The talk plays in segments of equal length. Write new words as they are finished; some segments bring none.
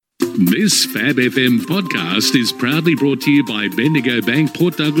This Fab FM podcast is proudly brought to you by Bendigo Bank,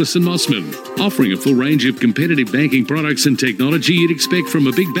 Port Douglas and Mossman, offering a full range of competitive banking products and technology you'd expect from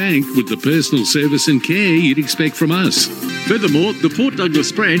a big bank with the personal service and care you'd expect from us. Furthermore, the Port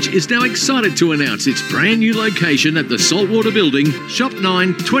Douglas branch is now excited to announce its brand new location at the Saltwater Building, Shop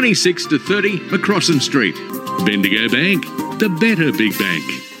 9, 26 to 30 McCrossan Street. Bendigo Bank, the better big bank.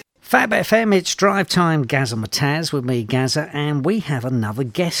 Fab FM, it's Drive Time, Gazza Mataz with me, Gazza, and we have another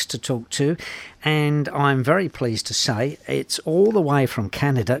guest to talk to, and I'm very pleased to say it's all the way from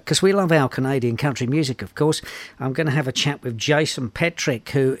Canada, because we love our Canadian country music, of course. I'm going to have a chat with Jason Petric,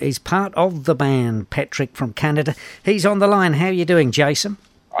 who is part of the band Petric from Canada. He's on the line. How are you doing, Jason?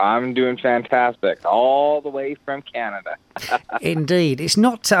 I'm doing fantastic, all the way from Canada. Indeed, it's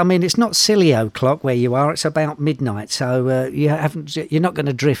not silly o'clock where you are. It's about midnight, so you're not going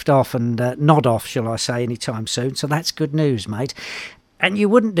to drift off and nod off, shall I say, anytime soon. So that's good news, mate. And you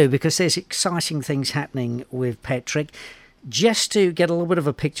wouldn't do, because there's exciting things happening with Petric. Just to get a little bit of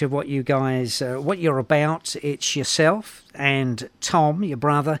a picture of what you guys, what you're about, it's yourself and Tom, your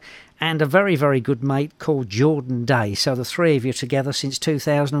brother, and a very, very good mate called Jordan Day. So the three of you together since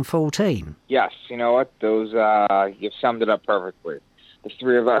 2014. Yes, you know what? Those you've summed it up perfectly. The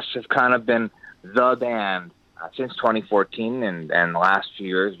three of us have kind of been the band since 2014, and the last few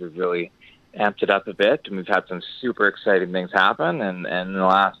years we've really amped it up a bit, and we've had some super exciting things happen. And in the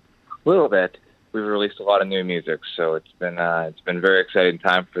last little bit, we've released a lot of new music. So it's been a very exciting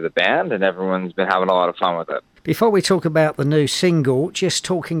time for the band, and everyone's been having a lot of fun with it. Before we talk about the new single, just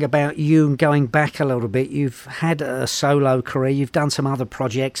talking about you and going back a little bit, you've had a solo career, you've done some other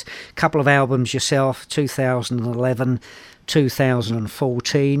projects, a couple of albums yourself, 2011,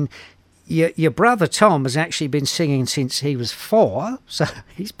 2014. Your brother Tom has actually been singing since he was 4, so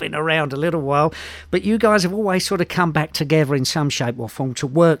he's been around a little while, but you guys have always sort of come back together in some shape or form to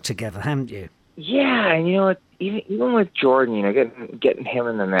work together, haven't you? Yeah, and you know what, even with Jordan, you know, getting him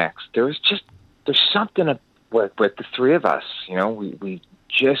in the mix, there's something with the three of us, you know, we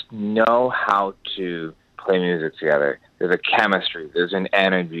just know how to play music together. There's a chemistry, there's an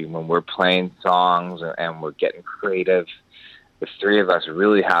energy when we're playing songs and we're getting creative. The three of us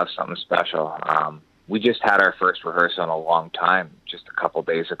really have something special. We just had our first rehearsal in a long time, just a couple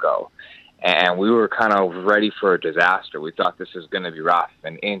days ago, and we were kind of ready for a disaster. We thought this was going to be rough,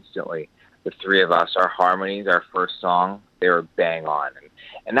 and instantly, the three of us, our harmonies, our first song, they were bang on.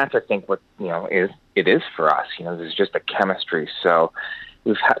 And that's, I think, what, you know, it is for us. You know, there's just a chemistry. So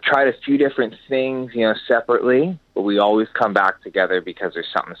we've tried a few different things, you know, separately, but we always come back together because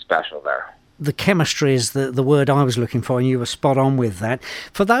there's something special there. The chemistry is the word I was looking for, and you were spot on with that.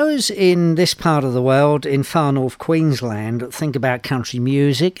 For those in this part of the world, in far north Queensland, that think about country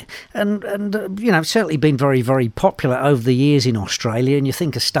music, and you know, it's certainly been very, very popular over the years in Australia, and you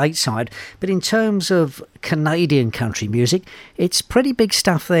think of stateside, but in terms of Canadian country music, it's pretty big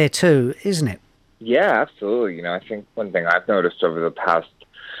stuff there too, isn't it? Yeah, absolutely. You know, I think one thing I've noticed over the past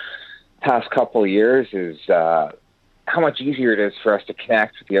couple of years is how much easier it is for us to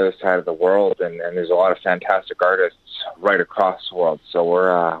connect with the other side of the world, and there's a lot of fantastic artists right across the world.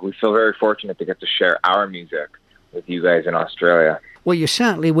 So we feel very fortunate to get to share our music with you guys in Australia. Well, you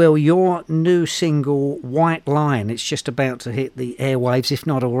certainly will. Your new single, White Lyin, it's just about to hit the airwaves, if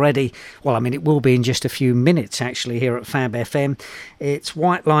not already. Well, I mean, it will be in just a few minutes, actually, here at Fab FM. It's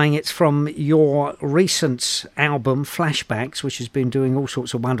White Lyin. It's from your recent album, Flashbacks, which has been doing all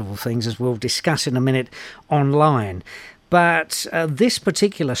sorts of wonderful things, as we'll discuss in a minute, online. But this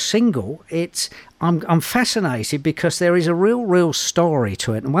particular single, I'm fascinated because there is a real story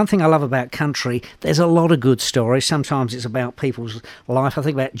to it. And one thing I love about country, there's a lot of good stories. Sometimes it's about people's life. I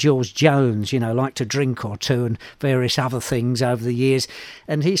think about George Jones, you know, like to drink or two and various other things over the years.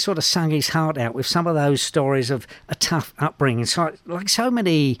 And he sort of sung his heart out with some of those stories of a tough upbringing, so, like so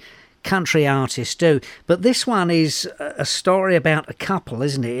many country artists do. But this one is a story about a couple,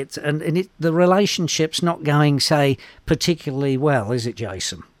 isn't it? And the relationship's not going, say, particularly well, is it,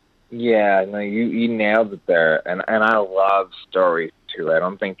 Jason? Yeah, no, you nailed it there. And I love stories too. I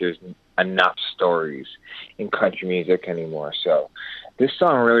don't think there's enough stories in country music anymore. So this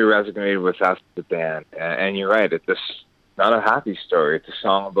song really resonated with us, the band. And you're right, it's not a happy story. It's a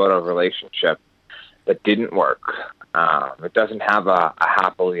song about a relationship that didn't work. It doesn't have a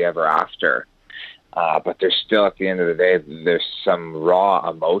happily ever after, but there's still, at the end of the day, there's some raw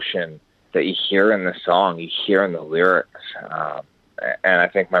emotion that you hear in the song, you hear in the lyrics, and I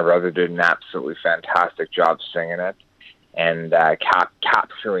think my brother did an absolutely fantastic job singing it and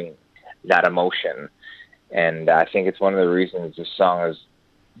capturing that emotion. And I think it's one of the reasons this song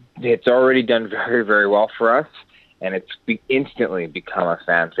it's already done very, very well for us. and it's instantly become a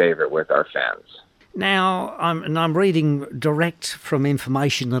fan favorite with our fans. Now, I'm reading direct from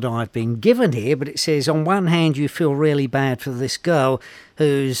information that I've been given here, but it says on one hand you feel really bad for this girl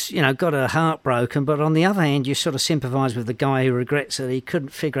who's, got her heart broken, but on the other hand you sort of sympathise with the guy who regrets that he couldn't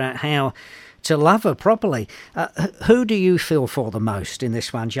figure out how to love her properly. Who do you feel for the most in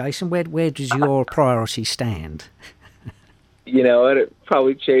this one, Jason? Where does your priority stand? It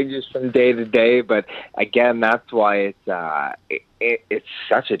probably changes from day to day, but again, that's why it's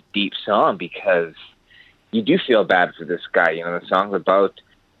such a deep song, because you do feel bad for this guy. The song's about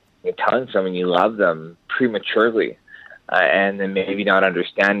telling someone you love them prematurely, and then maybe not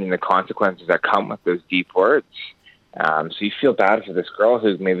understanding the consequences that come with those deep words. So you feel bad for this girl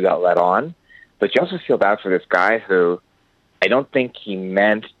who maybe got let on, but you also feel bad for this guy who I don't think he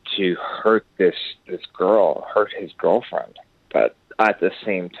meant to hurt this girl, hurt his girlfriend. But at the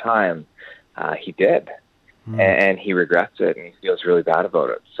same time, he did, and he regrets it, and he feels really bad about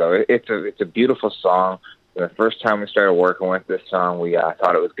it. So it's a beautiful song. The first time we started working with this song, we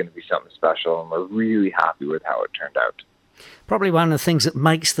thought it was going to be something special, and we're really happy with how it turned out. Probably one of the things that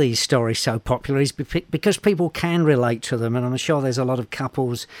makes these stories so popular is because people can relate to them, and I'm sure there's a lot of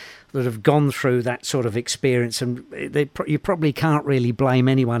couples that have gone through that sort of experience, and you probably can't really blame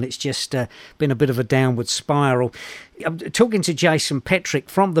anyone. It's just been a bit of a downward spiral. I'm talking to Jason Petric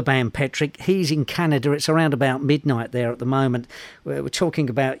from the band Petric. He's in Canada. It's around about midnight there at the moment. We're talking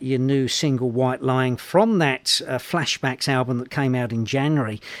about your new single, White Lyin, from that Flashbacks album that came out in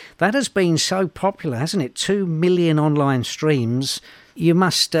January. That has been so popular, hasn't it? 2 million online streams. You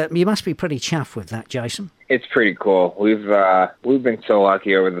must be pretty chuffed with that, Jason. It's pretty cool. We've been so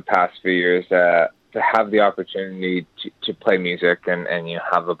lucky over the past few years to have the opportunity to play music and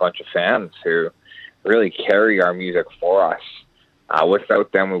have a bunch of fans who really carry our music for us.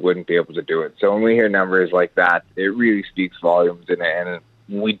 Without them, we wouldn't be able to do it. So when we hear numbers like that, it really speaks volumes, and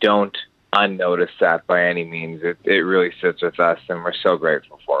we don't unnotice that by any means. It really sits with us, and we're so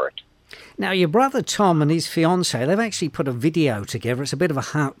grateful for it. Now, your brother Tom and his fiancée, they've actually put a video together. It's a bit of a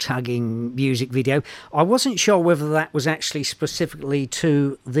heart-tugging music video. I wasn't sure whether that was actually specifically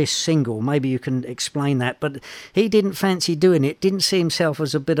to this single. Maybe you can explain that. But he didn't fancy doing it, didn't see himself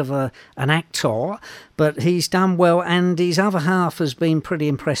as a bit of an actor, but he's done well, and his other half has been pretty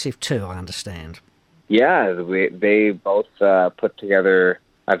impressive too, I understand. Yeah, they both put together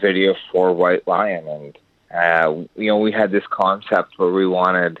a video for White Lyin, and we had this concept where we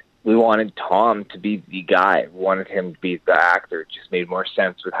wanted Tom to be the guy. We wanted him to be the actor. It just made more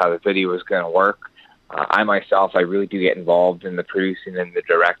sense with how the video was going to work. I really do get involved in the producing and the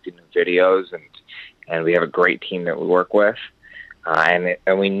directing of videos, and we have a great team that we work with. And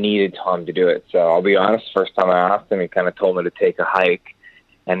we needed Tom to do it. So I'll be honest, first time I asked him, he kind of told me to take a hike.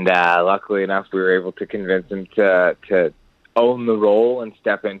 And luckily enough, we were able to convince him to own the role and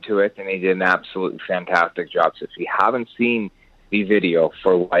step into it, and he did an absolutely fantastic job. So if you haven't seen the video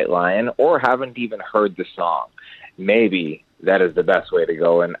for White Lyin or haven't even heard the song, maybe that is the best way to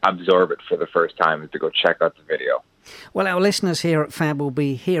go and absorb it for the first time, is to go check out the video. Well, our listeners here at Fab will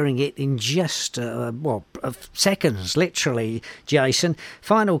be hearing it in just, seconds, literally, Jason.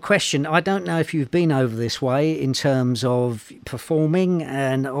 Final question. I don't know if you've been over this way in terms of performing,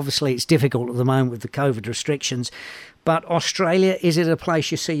 and obviously it's difficult at the moment with the COVID restrictions, but Australia, is it a place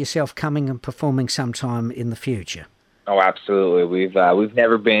you see yourself coming and performing sometime in the future? Oh, absolutely. We've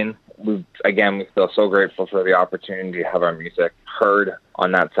never been. We feel so grateful for the opportunity to have our music heard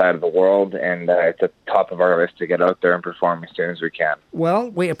on that side of the world, and it's at the top of our list to get out there and perform as soon as we can. Well,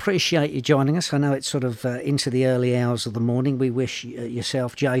 we appreciate you joining us. I know it's sort of into the early hours of the morning. We wish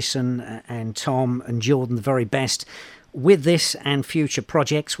yourself, Jason, and Tom and Jordan the very best with this and future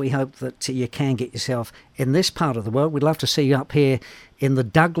projects. We hope that you can get yourself in this part of the world. We'd love to see you up here in the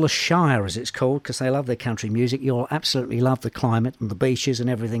Douglas Shire, as it's called, because they love their country music. You'll absolutely love the climate and the beaches and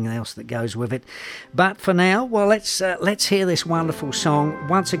everything else that goes with it. But for now, well, let's hear this wonderful song.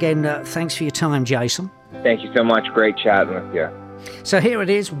 Once again, thanks for your time, Jason. Thank you so much. Great chatting with you. So here it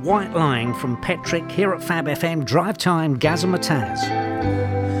is, White Lyin from Petric, here at Fab FM, Drive Time, Gazza Mataz.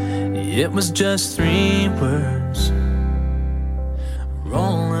 It was just 3 words,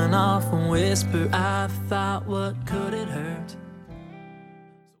 rolling off a whisper. I thought, what could it hurt?